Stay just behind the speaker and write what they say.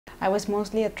I was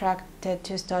mostly attracted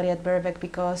to study at Birkbeck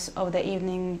because of the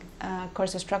evening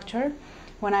course structure.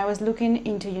 When I was looking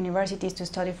into universities to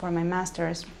study for my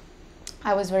master's,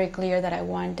 I was very clear that I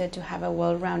wanted to have a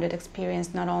well-rounded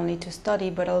experience, not only to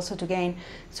study, but also to gain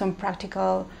some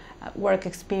practical work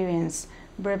experience.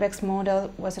 Birkbeck's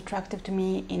model was attractive to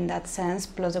me in that sense,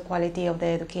 plus the quality of the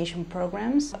education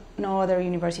programs. No other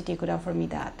university could offer me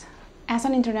that. As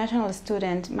an international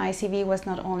student, my CV was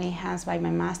not only enhanced by my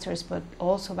master's, but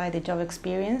also by the job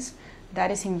experience.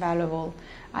 That is invaluable.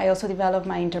 I also developed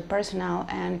my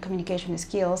interpersonal and communication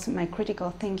skills, my critical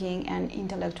thinking and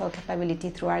intellectual capability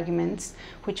through arguments,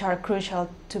 which are crucial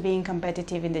to being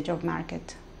competitive in the job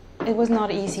market. It was not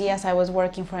easy as I was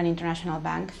working for an international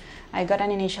bank. I got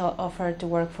an initial offer to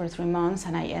work for 3 months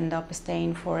and I ended up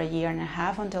staying for a year and a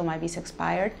half until my visa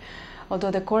expired.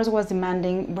 Although the course was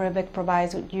demanding, Birkbeck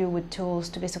provides you with tools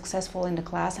to be successful in the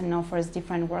class and offers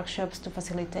different workshops to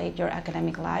facilitate your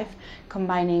academic life.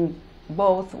 Combining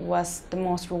both was the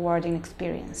most rewarding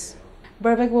experience.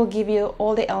 Birkbeck will give you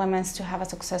all the elements to have a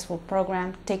successful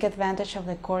program. Take advantage of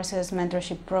the courses,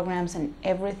 mentorship programs, and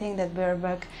everything that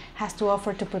Birkbeck has to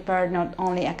offer to prepare not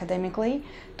only academically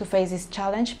to face this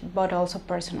challenge, but also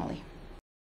personally.